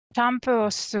ジャンプ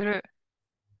をする。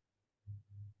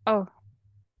Oh,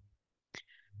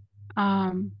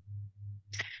 um,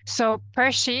 so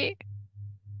Percy,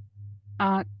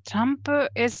 jump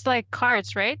is like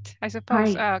cards, right? I は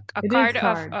suppose, い。a It is card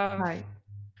cards. of, はい。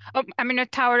oh, I mean, a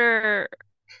tower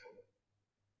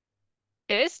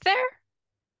is there?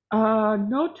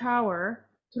 No tower.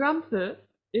 Trump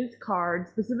is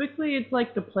cards. Specifically, it's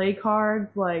like the play cards,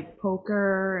 like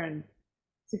poker and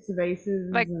six of aces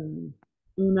Like, and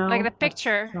like Uno. the That's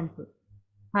picture. Trump.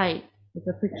 Hi. It's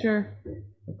a picture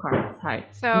of cards. Hi.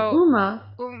 And So, Uma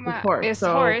is Uma horse. is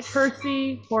So horse.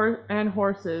 Percy and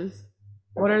horses.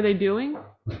 What are they doing?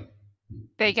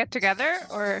 They get together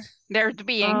or they're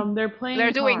being, They're they're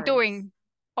playing doing, cards. doing.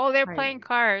 Oh, they're Hi. playing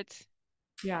cards.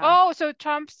 Yeah. Oh, so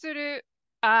trump する.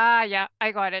 Ah, yeah,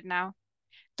 I got it now.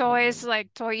 と is like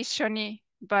と一緒に,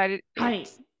 but はい。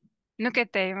it's 抜け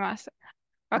ています。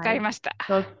わはい。かりました。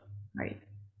So, はい。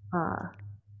あ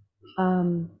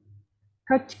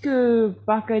家畜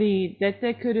ばかり出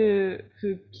てくる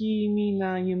不気味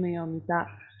な夢を見た。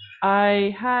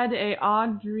I had a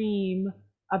odd dream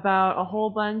about a whole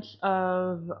bunch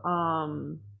of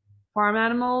farm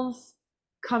animals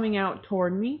coming out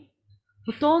toward me.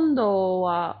 ほとんど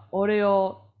は俺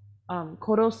を、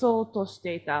殺そうとし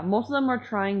ていた。Most of them are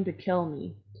trying to kill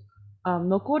me.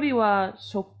 残りは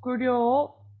食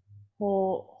料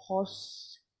を欲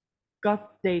しが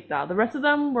っていた. The rest of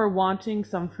them were wanting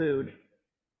some food.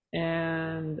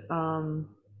 And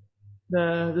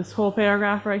this whole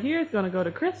paragraph right here is going to go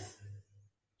to Chris.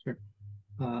 Sure.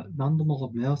 何度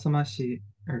も目を覚まし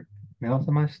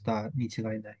たに違い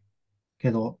ない。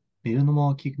けど、見るの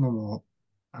も聞くのも、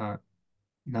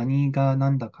何が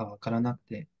何だかわからなく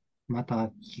て、ま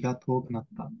た気が遠くなっ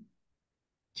た。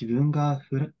自分が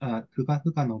ふが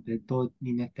ふがのベッド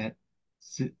に寝て、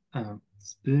ス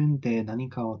プーンで何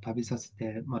かを食べさせ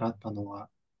てもらったのは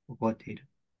覚えている。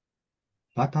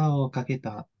バターをかけ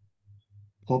た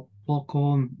ポップ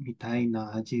コーンみたい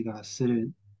な味がす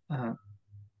る、あ、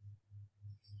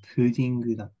プディン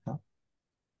グだった。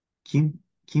金、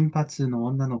金髪の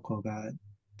女の子が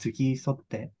付き添っ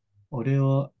て、俺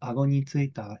を顎につ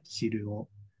いた汁を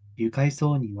愉快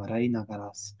そうに笑いなが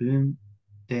らスプーン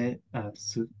で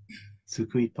す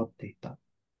くい取っていた。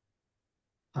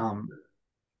Um,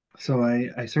 so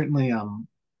I certainly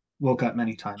woke up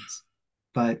many times,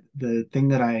 but the thing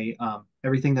that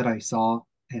everything that I saw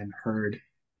and heard,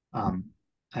 um,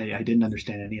 I didn't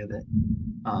understand any of it.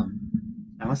 Um,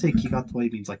 I want to say kigatoi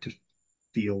means like to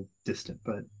feel distant,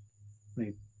 but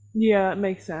I'm Yeah, it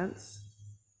makes sense.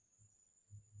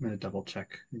 gonna double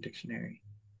check the dictionary.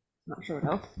 Not sure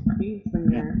what else means when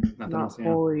Yeah, you're nothing else. not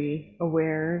Yeah, fully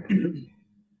aware.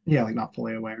 yeah, like not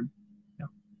fully aware. Yeah.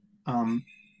 Um.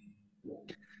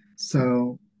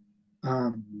 So,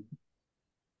 um,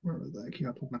 where was that?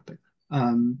 Kigatoi.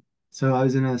 Um. So I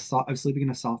was sleeping in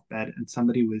a soft bed, and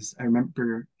I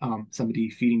remember somebody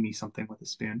feeding me something with a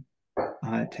spoon.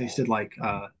 It tasted like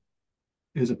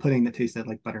it was a pudding that tasted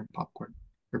like buttered popcorn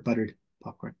or buttered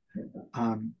popcorn.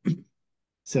 Um.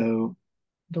 So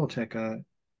double check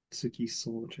Tsuki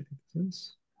Soul, which I think this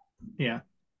is. Yeah.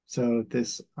 So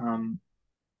there's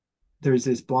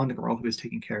this blonde girl who was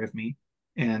taking care of me,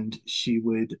 and she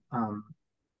would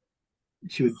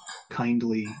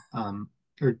kindly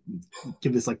or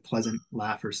give this like pleasant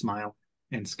laugh or smile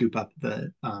and scoop up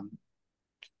the uh,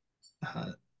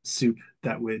 soup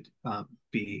that would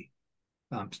be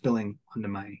spilling onto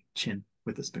my chin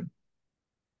with a spoon.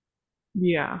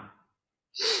 Yeah.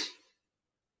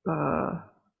 Uh,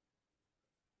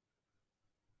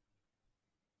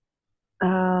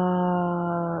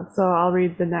 so I'll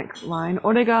read the next line.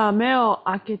 俺が目を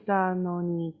開けたの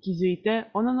に気づいて、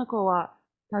女の子は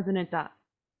尋ねた。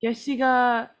夏至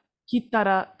が来た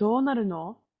らどうなる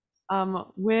の？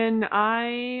 When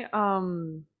I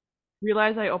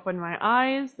realized I opened my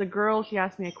eyes, the girl, she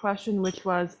asked me a question, which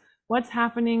was, what's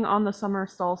happening on the summer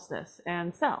solstice?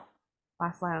 And so,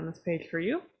 last line on this page for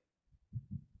you.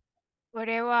 こ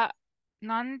れは、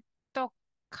なんと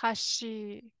か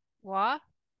しは、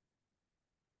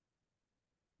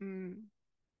うん、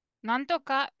なんと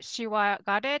かしわ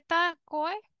がれた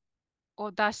声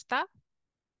を出した。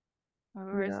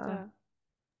Where is Yeah.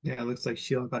 the Yeah, it looks like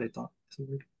shiwagareta.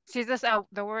 Jesus, oh,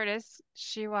 the word is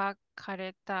しわが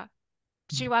れた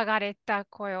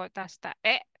声を出した。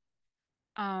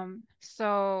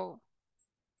So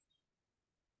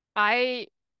I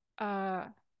uh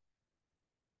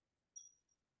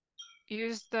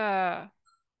use the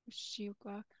し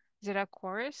わ is it a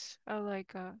chorus or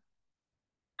like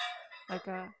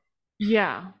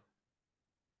Yeah,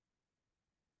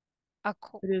 a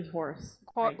it is horse.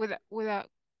 with a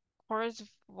chorus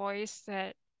voice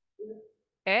that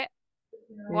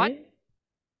What? Okay.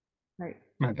 Right.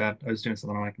 My bad. I was doing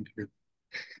something on my computer.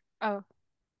 Oh,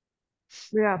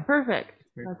 Yeah, perfect.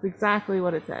 That's exactly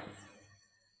what it says.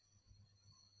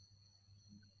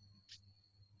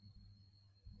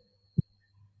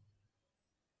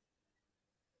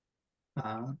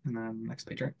 And then next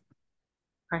page, right?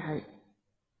 Hi.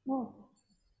 Oh.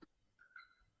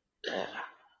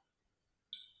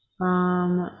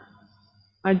 Um,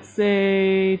 I'd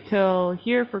say till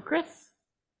here for Chris.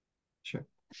 Sure.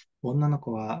 女の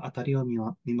子は当たりを見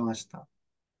回した。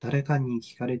誰かに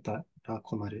聞かれたら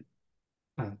困る。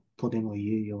とでも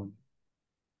言うように。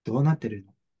どうなってる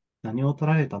の？何を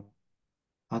取られたの？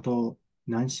あと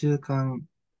何週間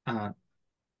あ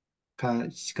か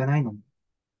しかないの？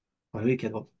悪いけ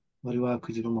ど、俺は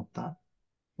くじろ持った。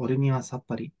俺にはさっ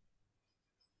ぱり。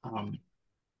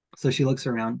So she looks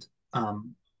around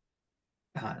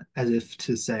as if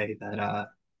to say that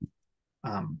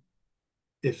um,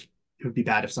 if it would be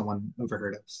bad if someone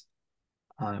overheard us.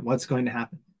 What's going to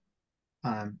happen?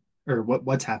 Or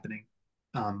what's happening?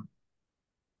 Um,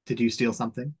 did you steal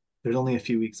something? There's only a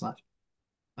few weeks left.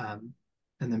 Um,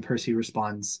 and then Percy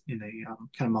responds in a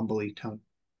kind of mumbly tone.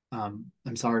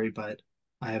 I'm sorry, but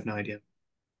I have no idea.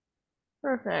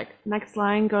 Perfect. Next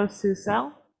line goes to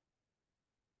Sel.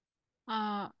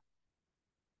 あ、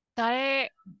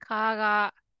誰か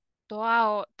がド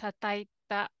アを叩い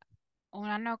た。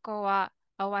女の子は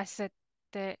合わせ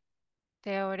て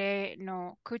俺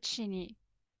の口に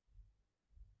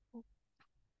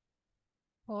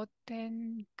ポ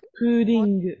Pudding. プーディ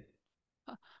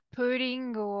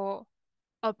ングを、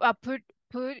プー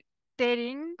デ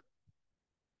リング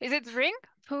Is it ring?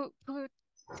 プ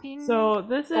ティング So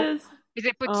this Oh, is is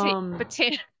it um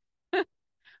putin?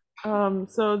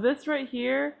 so this right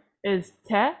here is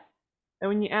te, and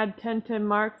when you add 10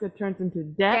 marks, it turns into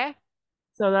det. De?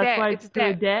 So that's why it's It's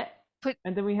de. pudet. Put,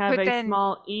 And then we have a puten,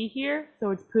 small e here,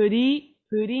 so it's pudding.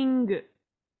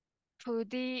 プ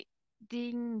ディデ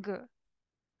ィング、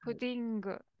プディン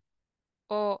グ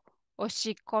を押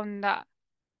し込んだ。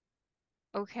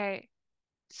Okay,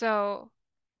 so,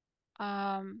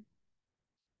 um,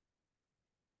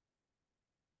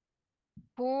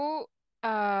 who,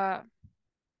 uh,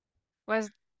 was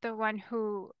the one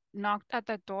who knocked at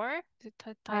the door?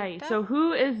 Hi. Taita? So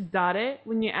who is dare?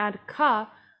 When you add ka,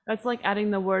 that's like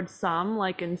adding the word some,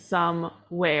 like in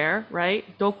somewhere, right?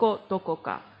 Doko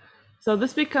ka. So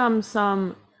this becomes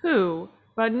some who,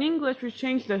 but in English we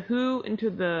change the who into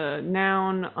the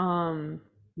noun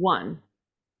one.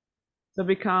 So it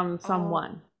becomes Oh,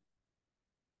 someone.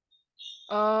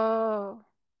 oh,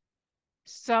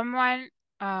 someone,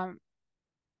 um,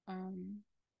 um,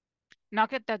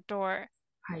 knocked at the door.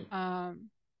 Hi. Um,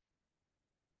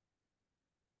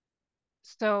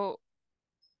 so,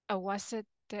 was it,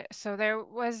 so there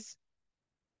was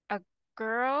a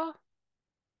girl?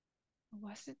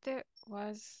 Was it there?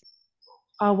 Was,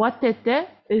 Awatete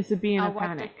is to be in a what did,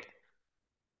 panic.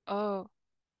 oh,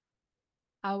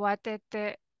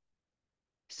 awatete.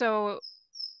 So,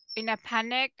 in a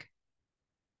panic,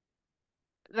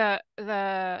 the,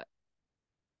 the,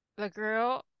 the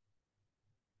girl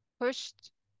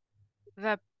pushed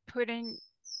the pudding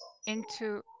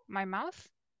into my mouth?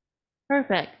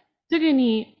 Perfect. 次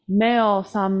に目を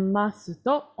覚ます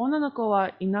と女の子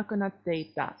はいなくなって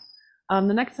いた。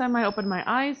The next time I opened my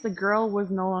eyes, the girl was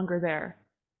no longer there.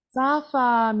 サーフ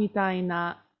ァーみたい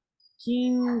な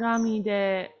金髪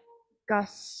でがっ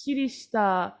しりし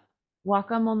た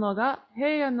若者が部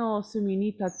屋の隅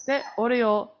に立って俺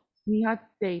を見張っ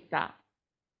ていた。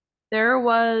There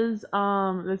was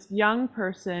this young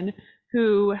person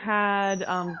who had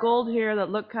gold hair that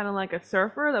looked kind of like a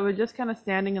surfer that was just kind of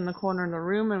standing in the corner of the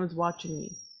room and was watching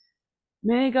me.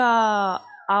 目が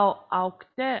青く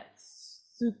て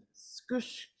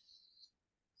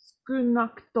少な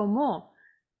くとも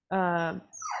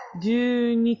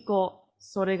12個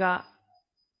それが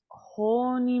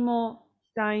頬にも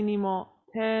額にも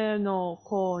手の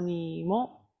甲に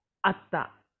もあっ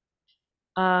た。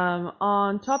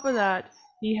On top of that,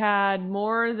 he had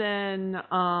more than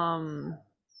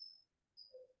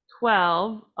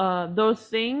 12. Those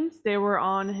things, they were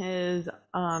on his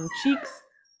cheeks,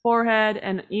 forehead,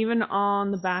 and even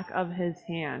on the back of his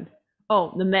hand.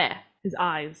 Oh, his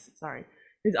eyes, sorry.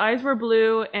 His eyes were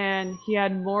blue, and he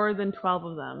had more than 12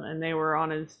 of them, and they were on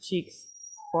his cheeks,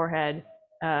 forehead,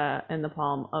 and the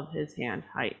palm of his hand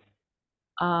height.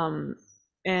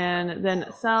 And then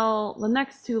Sal, the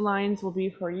next two lines will be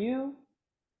for you.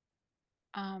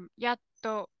 やっ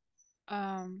と、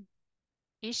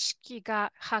意識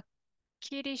がはっ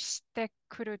きりして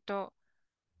くると、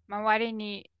周り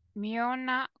に妙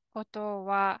なこと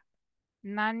は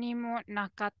何もな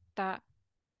かった。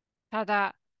た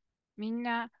だ、みん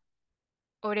な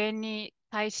俺に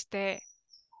対して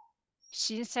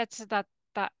親切だっ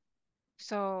た。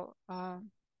So,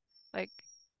 like,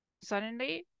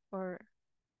 suddenly, or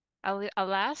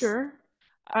alas, Sure.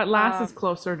 At last is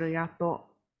closer to yato.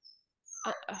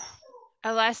 uh,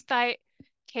 at last I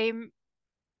came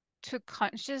to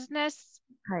consciousness,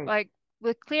 はい。 like,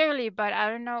 clearly, but I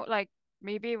don't know, like,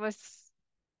 maybe it was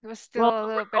still Well, a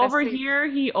little bit over asleep. here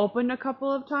he opened a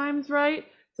couple of times, right?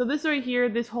 So this right here,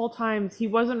 this whole time he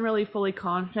wasn't really fully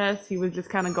conscious. He was just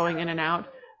kind of going in and out.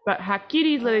 But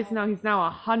Hakiri let us know he's now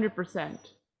 100%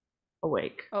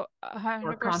 awake Oh, or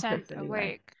 100% conscious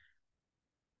anyway.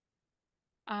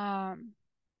 awake.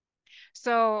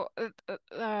 So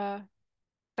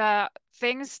the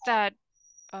things that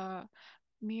uh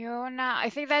Miona, I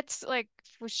think that's like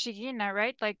Fushigina,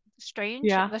 right? Like strange,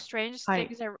 Yeah. the strange はい。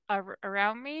 things are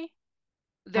around me,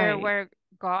 は they い。 were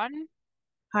gone.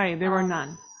 はい。There were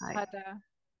none. はい。 Tada,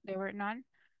 they were none.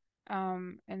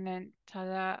 And then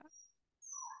tada,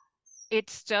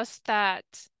 it's just that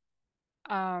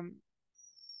um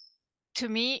to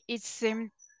me it seemed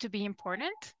to be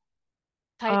important.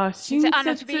 No, to be 親切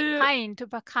kind, to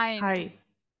be kind. はい。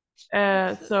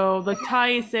So the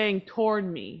tie is saying toward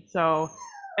me. So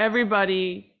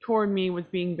everybody toward me was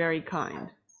being very kind.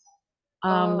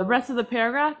 The rest of the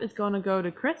paragraph is going to go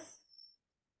to Chris.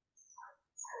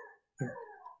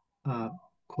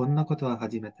 こんなことは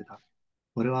初めてだ。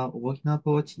俺は大きな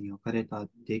ポーチに置かれた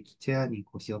デッキチェアに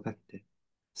腰をかけて、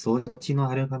装置の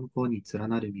遥か向こうに連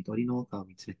なる緑の丘を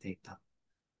見つめていた。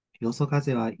よそ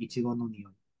風はイチゴの匂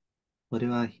い。俺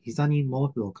は膝に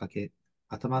毛布をかけ、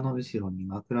頭の後ろに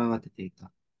枕を当ててい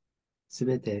た。す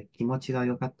べて気持ちが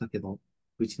良かったけど、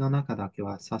口の中だけ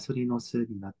はサソリの巣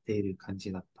になっている感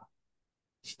じだった。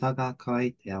舌が乾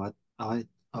いて哀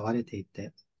れてい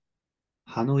て、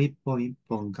歯の一本一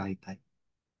本が痛い。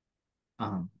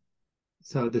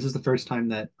So this is the first time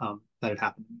that that it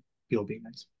happened. People being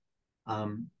nice.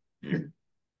 Um,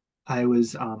 I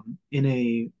was in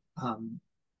a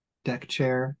deck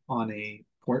chair on a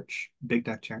porch, big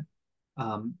deck chair,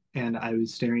 and I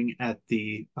was staring at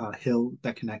the hill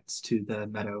that connects to the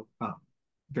meadow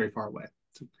very far away.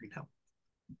 It's a green hill.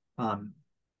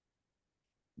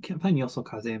 Can't find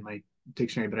Yosokaze in my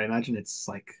dictionary, but I imagine it's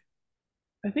like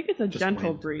I think it's a just gentle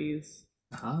wind. breeze.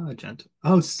 Ah, gentle.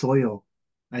 Oh, soil.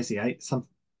 I see. I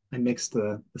mixed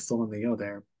the soul and the yo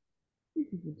there.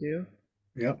 You do.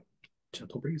 Yep.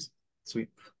 Gentle breeze. Sweet.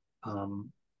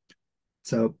 Um,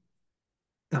 so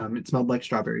it smelled like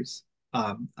strawberries.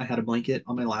 I had a blanket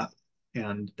on my lap,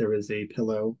 and there was a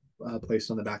pillow placed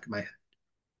on the back of my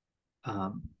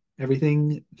head.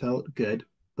 Everything felt good,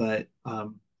 but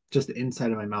just the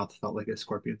inside of my mouth felt like a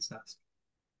scorpion's nest.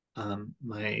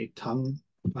 My tongue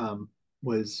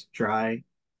was dry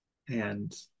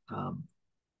and um,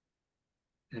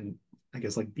 and I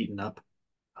guess like beaten up.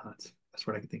 That's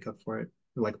what I could think of for it.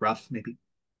 Or like rough, maybe.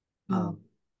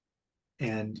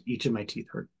 And each of my teeth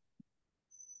hurt.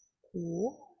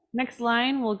 Cool. Next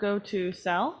line will go to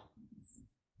Sal.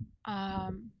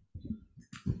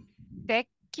 デッ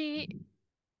キ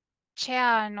チ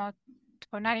ェアの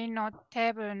隣のテ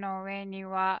ーブルの上に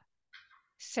は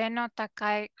背の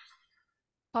高い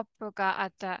コップがあ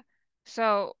った。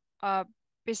So,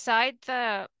 beside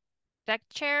the deck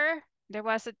chair, there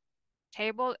was a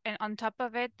table, and on top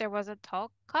of it, there was a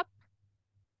tall cup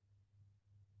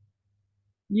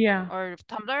Yeah. or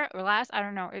tumbler or glass. I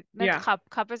don't know. Not Yeah. cup.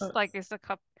 Cup is like it's a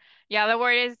cup. Yeah, the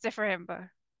word is different, but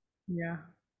Yeah.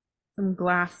 Some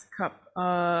glass cup.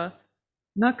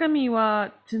 中身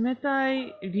は冷た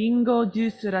いリンゴジュ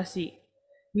ースらしい。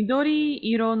緑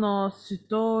色のス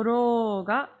トロー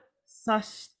が刺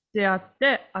してあっ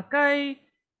て、赤い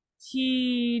チ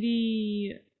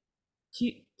リ、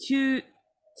チ、チュ、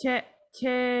チェ、チ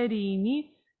ェリー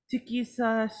に突き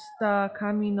刺した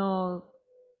紙の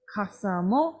傘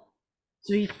も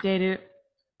ついてる。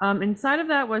Inside of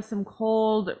that was some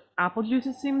cold apple juice,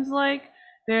 it seems like.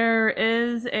 There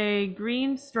is a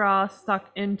green straw stuck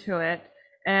into it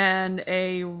and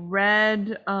a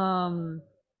red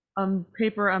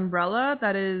paper umbrella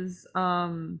that is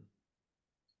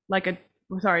like a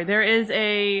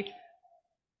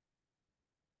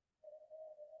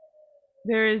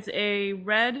there is a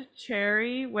red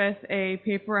cherry with a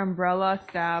paper umbrella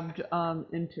stabbed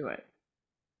into it.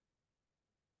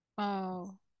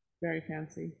 oh, Very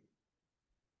fancy.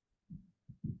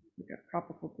 Like a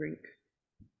tropical drink.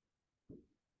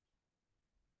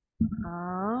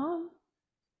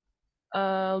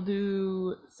 I'll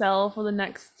do sell for the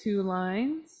next two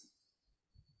lines.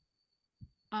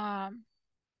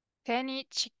 手に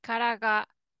力が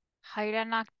入ら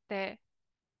なくて、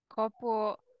コップ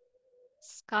を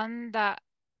掴んだ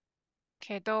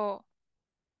けど、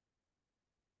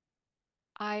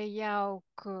危う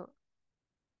く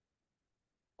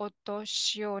落と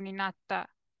しようになった。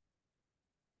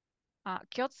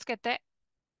気をつけて。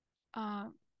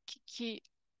聞き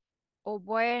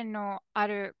覚えのあ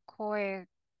る声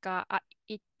が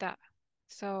言った。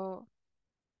So,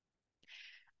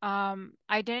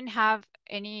 I didn't have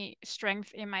any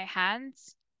strength in my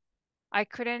hands. I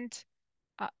couldn't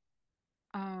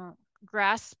uh,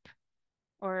 grasp,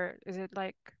 or is it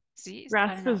like seize? I don't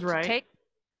Grasp know. is To right. take,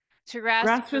 to grasp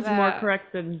Grasp is more the,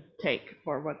 correct than take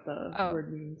for what the oh,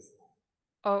 word means.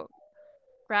 oh,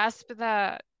 grasp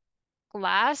the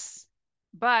glass,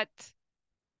 but,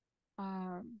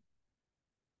 um,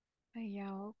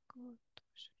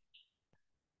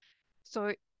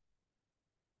 so,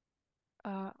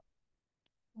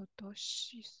 落と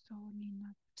しそうにな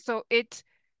った。So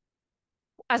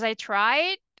as I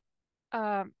tried,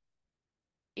 um,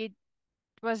 it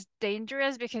was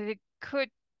dangerous because it could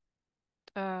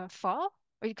fall,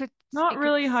 or Not it could.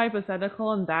 really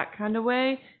hypothetical in that kind of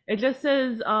way. It just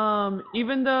says,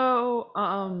 even though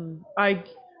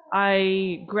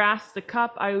I grasped the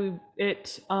cup, I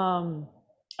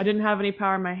didn't have any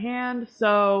power in my hand,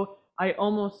 so I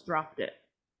almost dropped it.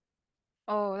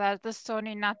 Oh, that's the so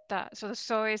ni natta. So the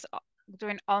so is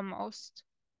doing almost.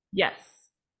 Yes.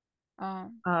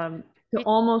 Um, To it,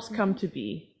 almost come mhm, to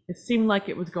be. It seemed like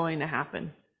it was going to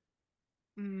happen.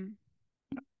 mm.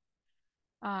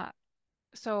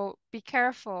 So be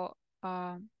careful.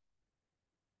 Uh,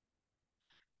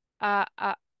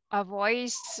 a, a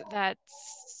voice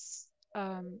that's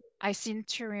I seem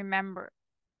to remember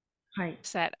Hi.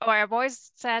 said, or a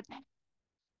voice said,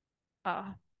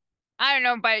 I don't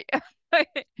know, but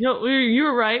You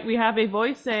were right. We have a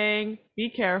voice saying, "Be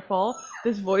careful."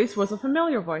 This voice was a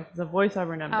familiar voice. It's a voice I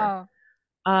remember.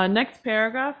 oh, Next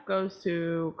paragraph goes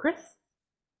to Chris.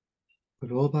 グ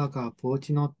ローバーがポー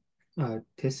チの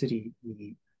手すり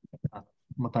にあ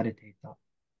持たれていた。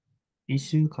1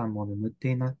週間も眠っ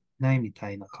てないみ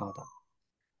たいな顔だ。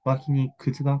脇に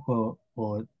靴箱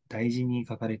を大事に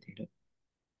書かれている。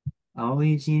青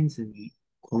いジーンズに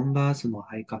コンバースの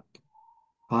ハイカット、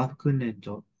ハーフ訓練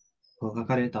と書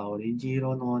かれたオレンジ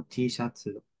色の T シャ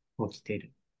ツを着てい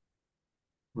る。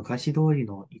昔通り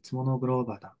のいつものグロー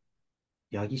バーだ。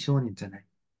ヤギ少年じゃない。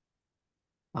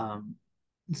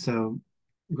So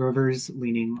Grover's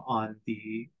leaning on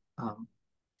the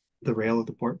rail of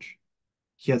the porch.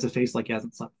 He has a face like he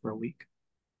hasn't slept for a week.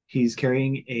 He's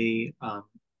carrying a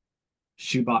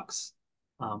shoebox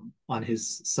on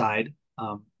his side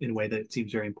in a way that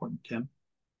seems very important to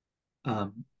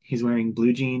him. He's wearing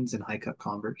blue jeans and high cut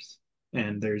Converse,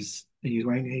 and he's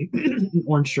wearing a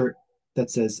orange shirt that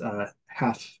says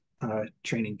half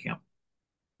training camp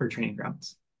or training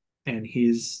grounds, and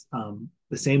he's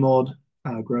the same old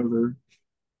Grover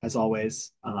as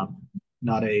always,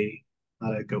 not a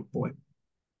not a goat boy.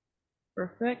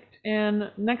 Perfect.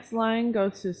 And next line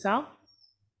goes to Sal.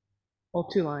 Well,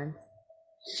 two lines.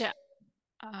 じゃ、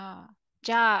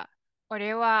じゃあ、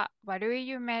俺は悪い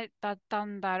夢だった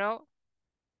んだろ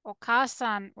う。お母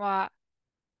さんは、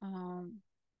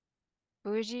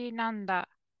無事なんだ。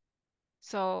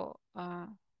So,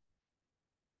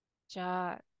 じ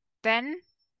ゃあ、then,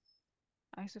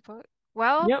 I suppose.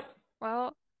 Well, Yep.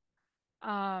 well,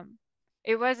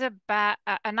 it was a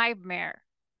nightmare.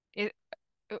 It,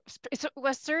 it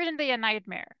was certainly a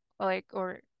nightmare. Like,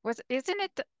 or isn't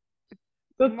it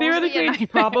So mostly a theoretically, it's nightmare?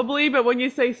 probably, but when you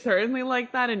say certainly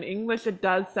like that in English, it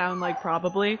does sound like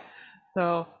probably.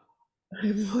 So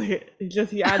it's like,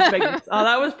 he adds vagueness. Oh,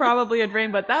 that was probably a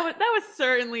dream, but that was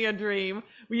certainly a dream.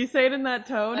 When you say it in that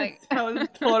tone, it Like, sounds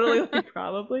totally like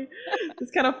probably.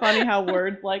 It's kind of funny how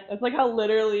words it's like how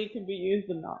literally can be used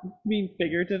and not mean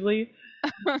figuratively.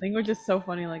 Language is so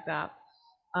funny like that.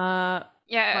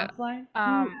 yeah, Last line.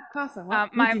 um, 母さんは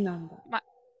無 my 事なんだ。my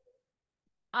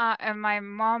and my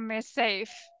mom is safe.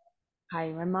 は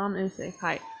い、my mom is safe.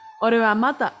 はい。俺は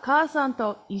また母さん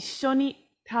と一緒に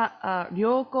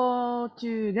旅行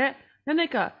中で何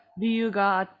か理由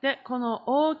があってこの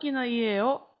大きな家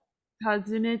を訪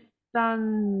ねた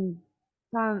ん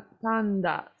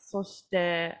だ。そし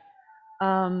て、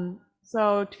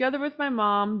so together with my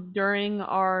mom during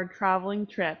our traveling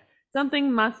trip, there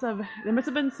must have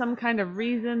been some kind of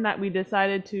reason that we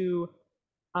decided to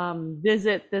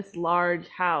visit this large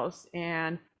house.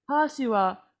 And パーシー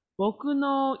は僕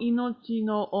の命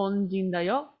の恩人だ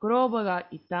よ。グローバが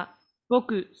いた。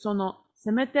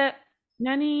せめて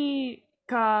何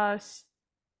かし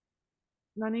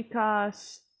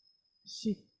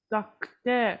たく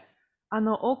て、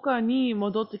丘に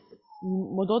戻って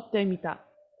戻ってみた。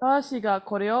パーシーが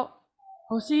これを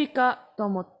欲しいかと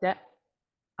思って。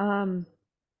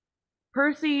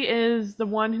Percy is the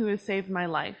one who has saved my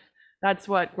life. That's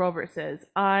what Grover says.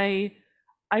 I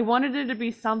wanted it to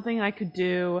be something I could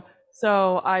do,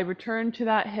 so I returned to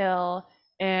that hill.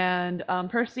 And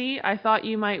Percy, I thought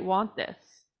you might want this.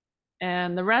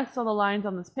 And the rest of the lines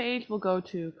on this page will go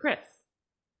to Chris.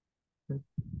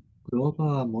 グローバー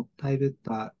はもったいぶっ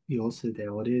た様子で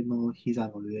俺の膝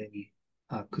の上に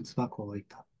靴箱を置い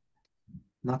た。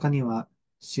中には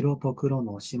白と黒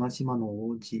のしましまの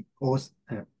大牛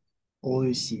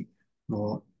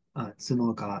の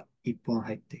角が一本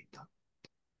入っていた。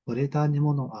折れた根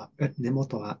元は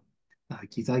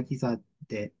ギザギザ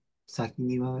で、先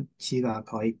には血が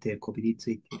乾いてこびり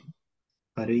ついている。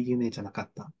悪い夢じゃなか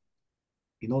った。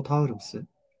ミノタウロス、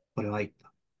俺は言っ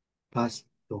た。パーシ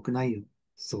ー、よくないよ。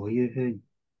そういうふうに。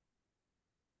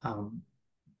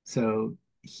So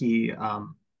he,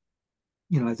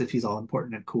 as if he's all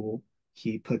important and cool,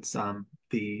 he puts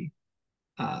the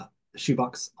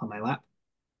shoebox on my lap.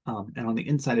 And on the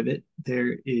inside of it,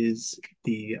 there is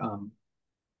a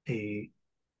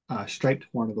striped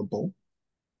horn of a bull.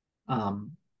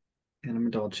 And I'm gonna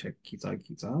double check Kiza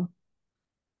Kiza.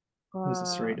 There's a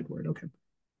serrated word. Okay.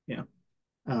 Yeah.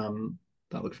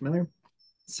 That looked familiar.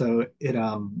 So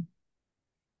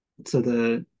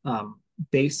the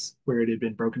base where it had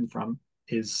been broken from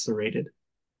is serrated,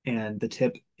 and the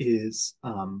tip is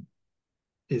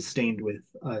stained with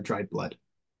dried blood.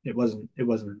 It wasn't a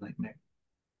nightmare.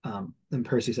 And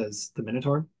Percy says the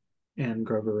Minotaur, and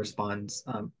Grover responds,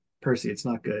 Percy, it's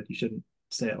not good. You shouldn't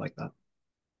say it like that.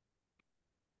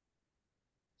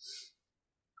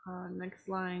 Next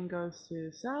line goes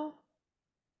to Sal.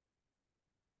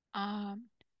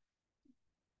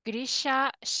 ギリシ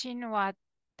ャ神話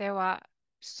では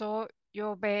そう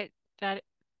呼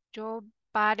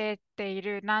ばれてい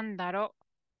るなんだろ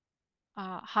う。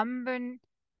半分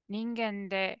人間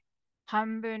で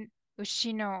半分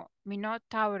牛のミノ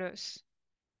タウルス。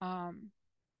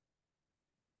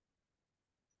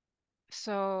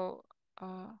So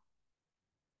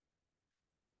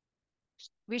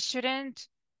we shouldn't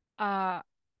No.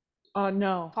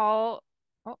 call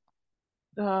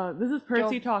This is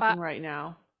Percy talking right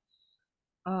now.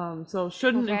 So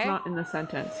shouldn't is not in the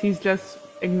sentence. He's just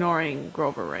ignoring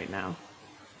Grover right now.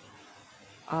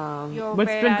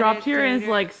 What's been dropped here is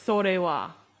like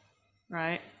sorewa,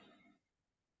 right?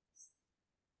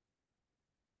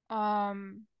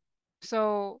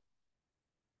 So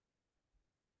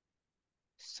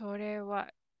それ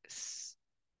は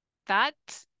that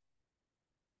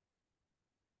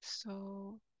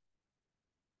so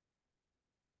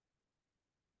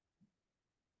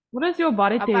What does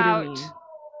yobareteru about mean?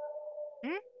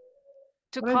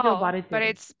 To What call, is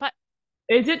but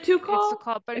is it to call? It's to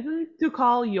call, but Isn't it to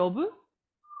call yobu?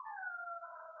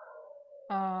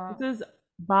 This is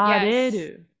bareru.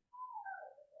 yes.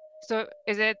 So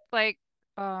is it like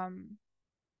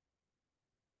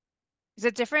is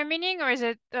it different meaning or is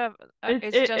it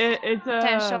it's just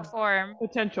potential form?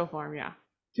 Potential form, yeah.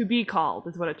 To be called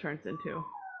is what it turns into.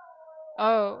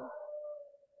 Oh.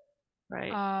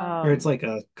 Right. Or it's like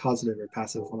a causative or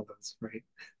passive, one of those, right?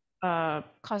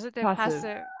 Causative,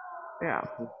 passive. Yeah.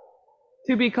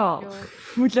 To be called,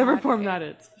 whichever form that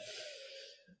is.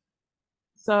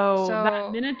 So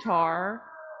that Minotaur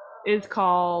is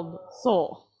called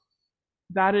Soul.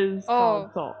 That is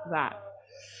called Soul. That.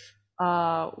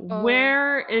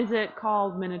 Where is it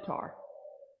called Minotaur?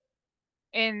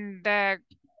 In the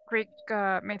Greek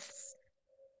myths.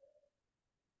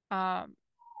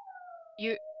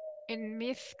 In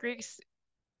myth Greeks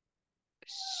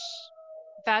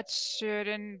that's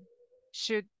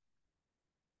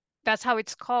how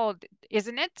it's called,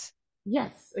 isn't it?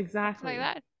 Yes, exactly. Something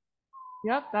like that.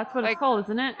 Yep, that's what it's called,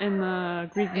 isn't it? In the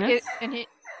Greek myths.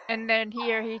 And then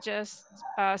here he just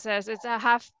says it's a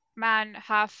half man,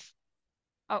 half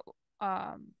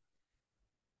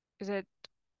is it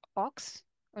ox?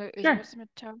 Sure. What's the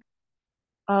term?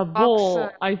 Bull,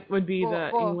 would be bull, the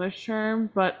bull. English term,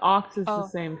 but ox is the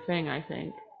same thing, I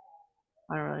think.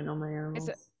 I don't really know my animals.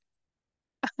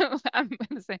 I'm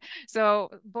gonna say so.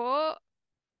 Bull.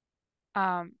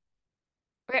 I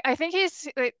think he's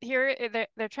here.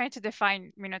 They're trying to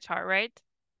define Minotaur, right?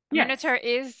 Yes. Minotaur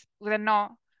is with a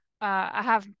no, a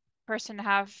half person,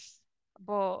 half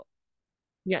bull.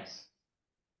 Yes.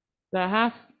 The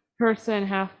half person,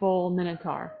 half bull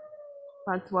Minotaur.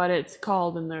 That's what it's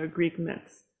called in the Greek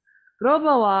myths. グロー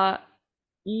バは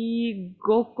居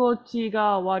心地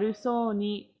が悪そう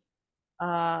に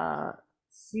姿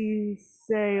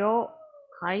勢を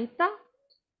変えた。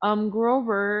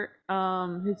Grover,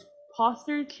 his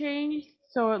posture changed,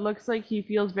 so it looks like he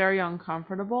feels very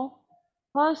uncomfortable.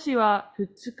 Percy は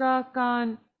2日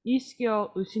間意識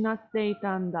を失ってい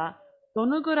たんだ。ど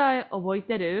のぐらい覚え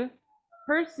てる?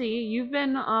 Percy, you've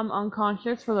been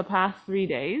unconscious for the past 3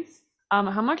 days.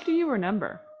 How much do you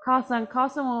remember? 母さん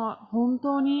は本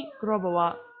当にグローバー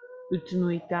はうつ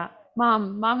むいた。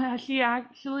Mom, she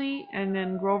actually, and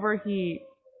then Grover, he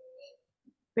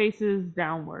faces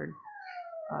downward.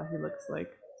 He looks like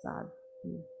sad.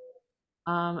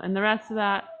 And the rest of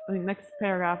that, I think next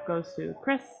paragraph goes to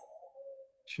Chris.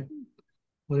 Sure.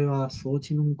 俺は装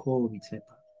置の向こうを見つめ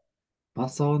た。真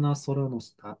っ青な空の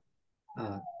下、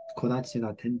木立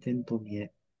が点々と見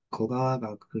え、小川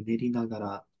がくねりなが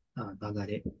ら流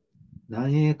れ、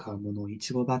何エーカーものイ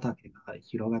チゴ畑が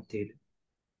広がっている。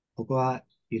ここは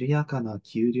緩やかな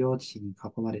丘陵地に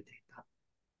囲まれていた。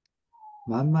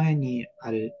真ん前に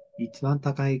ある一番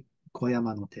高い小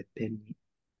山のてっぺんに、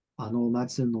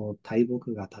松の大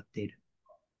木が立っている。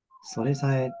それ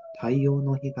さえ太陽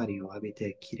の光を浴び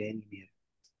てきれいに見える。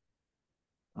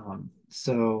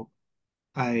So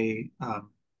I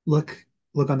look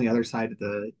on the other side of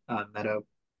the meadow.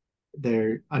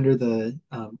 There, under the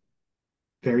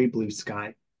very blue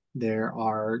sky, there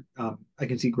are I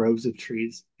can see groves of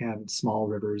trees and small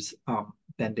rivers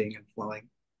bending and flowing,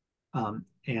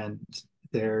 and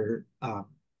there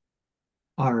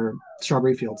are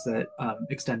strawberry fields that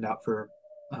extend out for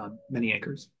many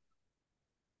acres.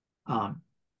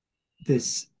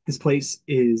 This place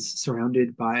is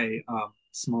surrounded by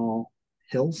small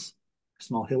hills,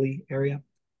 small hilly area.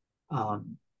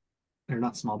 They're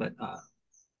not small, but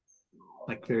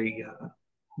like very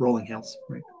rolling hills,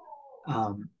 right?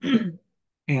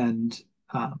 And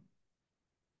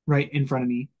right in front of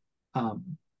me,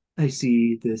 I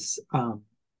see this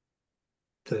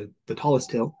the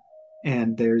tallest hill,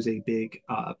 and there's a big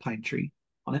pine tree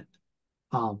on it,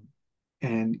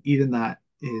 and even that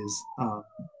is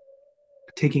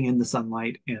taking in the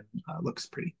sunlight and looks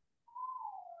pretty.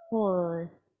 Boy.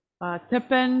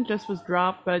 Tippin just was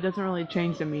dropped, but it doesn't really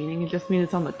change the meaning. It just means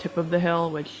it's on the tip of the hill,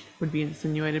 which would be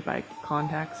insinuated by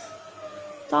context.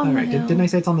 It's on All the right, hill. didn't I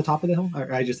say it's on the top of the hill?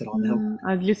 Or I just said on the hill.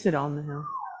 You said on the hill.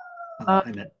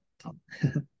 I meant top.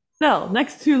 So,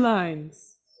 next 2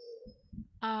 lines.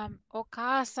 お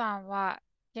母さんは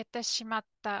消えてしまっ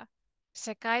た。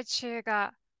世界中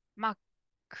が真っ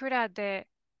暗で、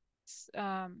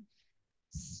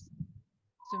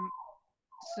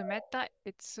冷たい。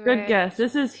Good guess.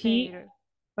 This is heat,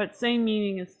 but same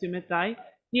meaning as tumitai.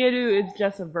 Hieru is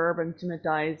just a verb and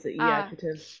tumitai is the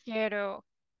adjective. 冷える。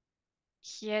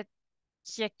冷え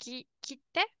切っ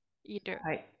ている。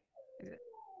はい。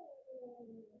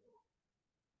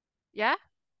Yeah?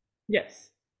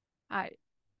 Yes. はい。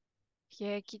冷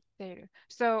え切っている。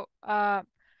So,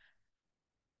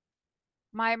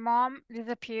 my mom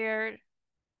disappeared.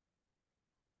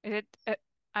 Is it?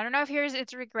 I don't know if here's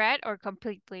it's regret or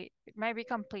completely. It might be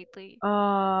completely.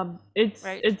 It's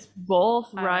right? it's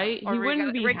both, right? Or He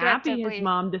wouldn't be happy his regrettably.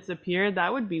 mom disappeared.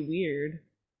 That would be weird.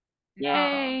 No.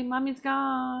 Yay, mommy's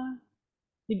gone.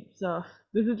 So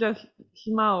this is just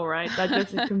himao, right? That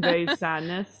just conveys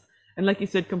sadness, and like you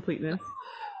said, completeness.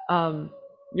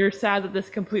 You're sad that this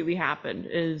completely happened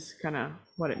is kind of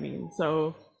what it means.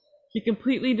 So he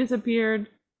completely disappeared.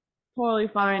 Totally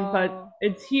fine, but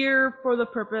it's here for the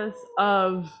purpose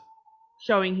of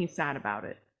showing he's sad about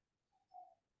it.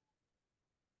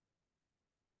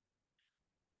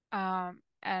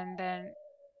 And then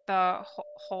the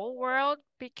whole world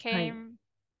became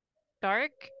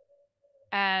dark,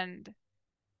 and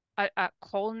a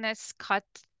coldness cut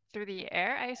through the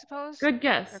air, I suppose. Good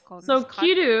guess. So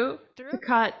kiru, to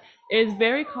cut, is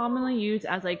very commonly used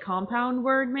as a compound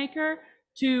word maker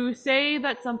to say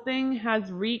that something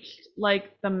has reached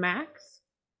like the max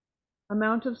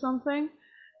amount of something.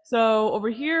 So over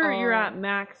here, you're at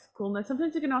max coolness.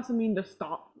 Sometimes it can also mean to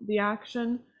stop the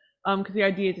action, because the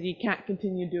idea is that you can't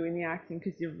continue doing the action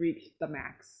because you've reached the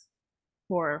max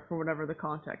for whatever the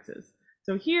context is.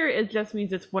 So here it just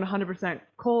means it's 100%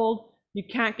 cold. You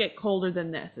can't get colder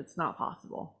than this. It's not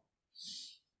possible.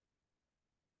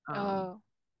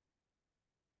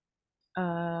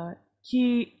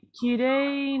 き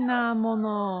れいなも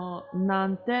のな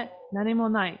んて何も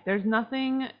ない。There's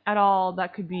nothing at all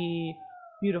that could be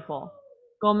beautiful.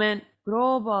 ごめん、グ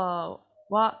ローバ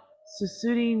ーはす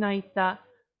すり泣いた。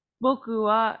僕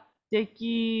は出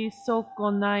来損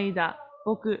ないだ。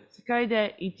僕、世界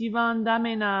で一番ダ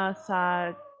メな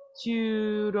サチ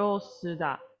ュロス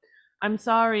だ。I'm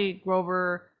sorry,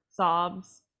 Grover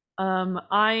sobs.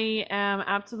 I am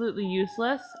absolutely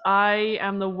useless. I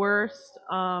am the worst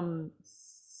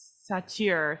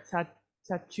saturos.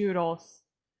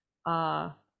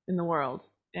 in the world.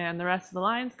 And the rest of the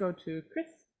lines go to Chris.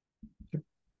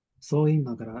 そう言い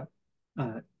なが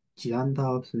ら、ジアン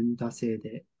ダを踏んだせい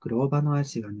で、グローバの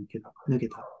足が脱げ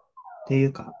た。ってい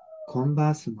うか、コン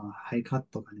バースのハイカッ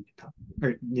トが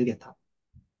脱げた。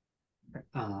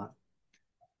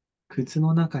靴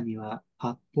の中には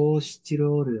発泡スチ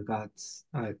ロールが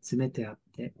詰めてあっ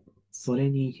て、それ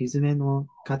にひずめの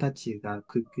形が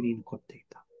くっくり残ってい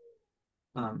た。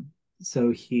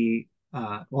So he,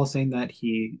 while saying that,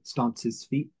 he stomps his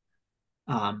feet,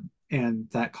 and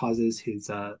that causes his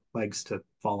legs to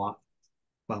fall off.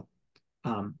 Well,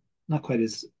 not quite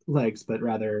his legs, but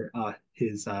rather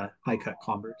his high cut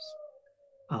Converse.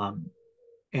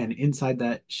 And inside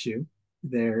that shoe,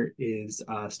 there is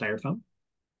styrofoam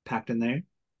packed in there,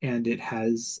 and it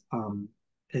has an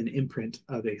imprint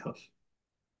of a hoof.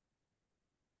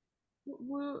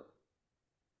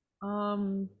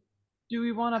 Do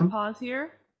we want to pause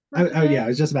here? Yeah, I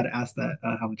was just about to ask that,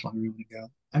 how much longer we want to go.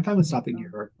 I'm fine with stopping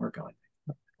here or going.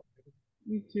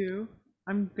 Me too.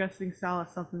 I'm guessing Sal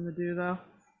has something to do though.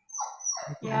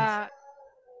 Yeah.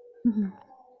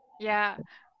 Yeah.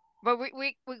 But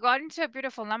we got into a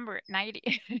beautiful number,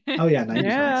 90. Oh yeah, 90 is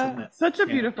nice, isn't Yeah, it? such a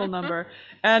beautiful number.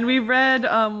 And we read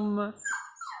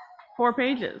 4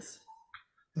 pages.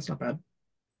 That's not bad.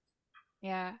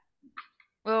 Yeah.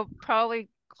 We'll probably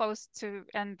close to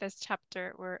end this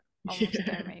chapter. We're almost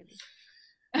there, maybe.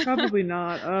 Probably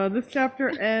not. This chapter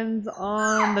ends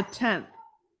on the 10th.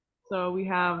 So we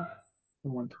have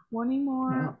 20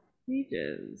 more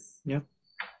pages. Yep.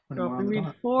 So if we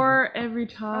read 4 every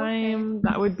time,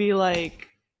 that would be like,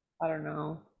 I don't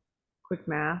know, quick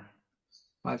math.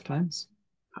 5 times?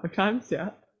 5 times,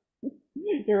 yeah.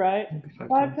 You're right.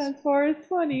 5 times 4 is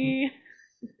 20.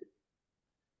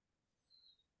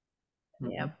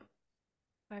 Yep.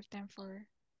 5 times 4.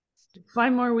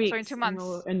 5 more weeks. So in 2 months.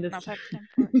 We'll end this. No, 5 times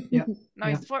 4. Yeah. No,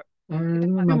 it's 4.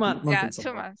 2 months. Yeah,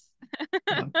 2 months.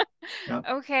 Yeah.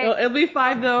 Okay. It'll be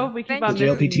 5 though if we keep on the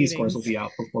missing JLPT scores will meetings. be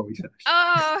out before we finish.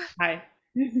 Oh. Hi.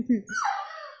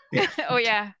 Yeah. Oh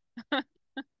yeah.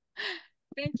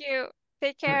 Thank you.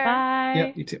 Take care. Bye.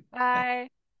 Yeah, you too. Bye.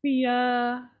 See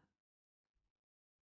ya.